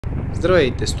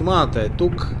Здравейте, стоманата е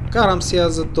тук. Карам сега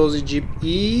за този джип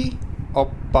и...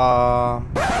 Опа!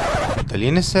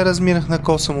 Дали не се разминах на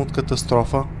косъм от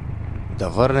катастрофа? Да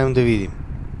върнем да видим.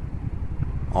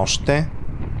 Още.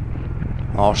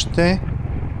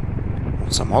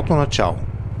 От самото начало.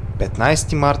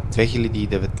 15 март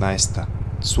 2019.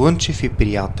 Слънчев и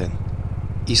приятен.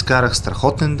 Изкарах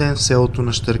страхотен ден в селото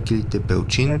на щъркелите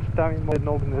Белчин. Ето там има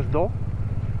едно гнездо.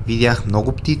 Видях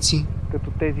много птици.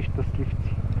 Като тези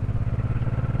щастливци.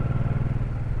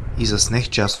 И заснех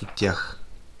част от тях.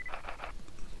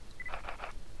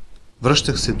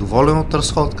 Връщах се доволен от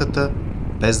разходката,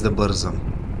 без да бързам.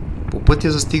 По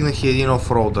пътя застигнах и един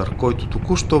офроудър, който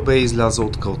току-що бе излязъл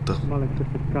от кълта. Малек е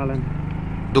подкален.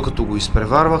 Докато го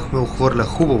изпреварвах, ме охвърля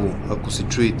хубаво, ако се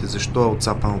чуете защо е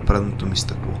отцапано предното ми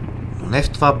стъкло. Но не в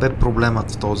това бе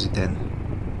проблемът в този ден.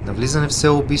 На влизане в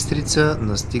село Бистрица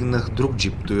настигнах друг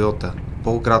джип Тойота,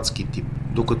 по-градски тип.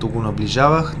 Докато го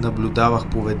наближавах, наблюдавах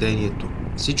поведението.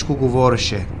 Всичко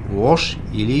говореше лош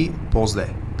или по-зле,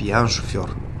 пиян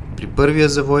шофьор. При първия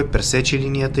завой пресече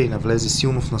линията и навлезе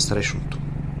силно в насрещното.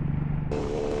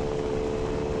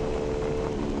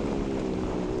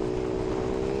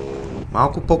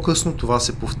 Малко по-късно това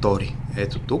се повтори.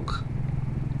 Ето тук.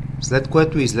 След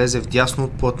което излезе вдясно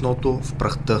от платното в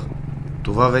прахта.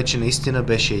 Това вече наистина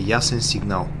беше ясен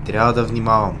сигнал. Трябва да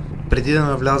внимавам. Преди да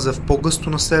навляза в по-гъсто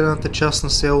населената част на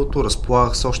селото,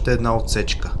 разполагах с още една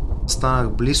отсечка.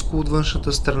 Станах близко от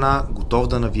външната страна, готов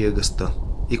да навия гъста.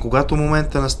 И когато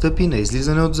момента настъпи на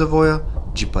излизане от завоя,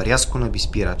 джипа рязко наби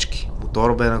спирачки.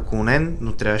 Моторът бе наклонен,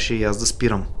 но трябваше и аз да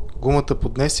спирам. Гумата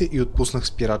поднесе и отпуснах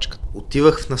спирачката.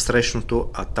 Отивах в насрещното,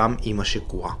 а там имаше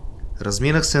кола.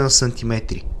 Разминах се на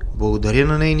сантиметри. Благодаря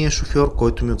на нейния шофьор,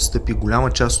 който ми отстъпи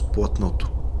голяма част от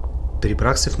платното.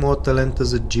 Прибрах се в моята лента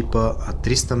за джипа, а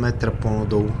 300 метра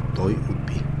по-надолу той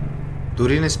отби.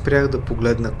 Дори не спрях да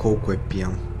погледна колко е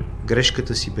пиян.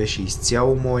 Грешката си беше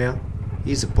изцяло моя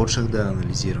и започнах да я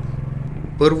анализирам.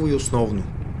 Първо и основно,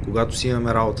 когато си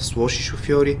имаме работа с лоши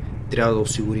шофьори, трябва да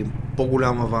осигурим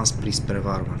по-голям аванс при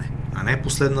изпреварване, а не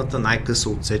последната най-къса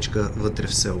отсечка вътре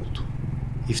в селото.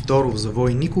 И второ, в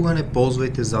завой никога не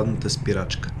ползвайте задната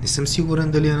спирачка. Не съм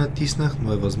сигурен дали я натиснах,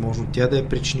 но е възможно тя да е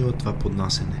причинила това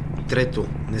поднасене. Трето,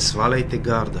 не сваляйте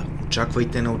гарда,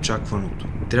 очаквайте неочакваното.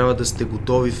 Трябва да сте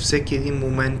готови всеки един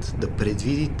момент да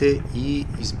предвидите и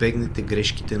избегнете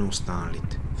грешките на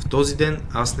останалите. В този ден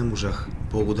аз не можах.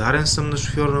 Благодарен съм на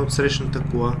шофьора на отсрещната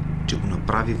кола, че го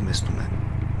направи вместо мен.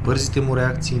 Бързите му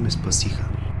реакции ме спасиха.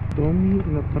 То ми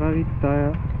направи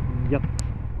тая яд.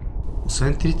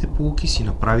 Освен трите поуки си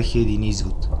направих един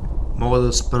извод. Мога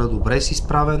да спра добре с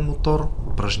изправен мотор,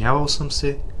 упражнявал съм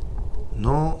се,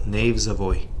 но не и в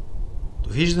завой.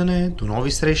 Довиждане, до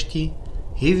нови срещи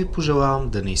и ви пожелавам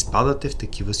да не изпадате в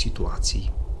такива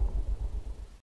ситуации.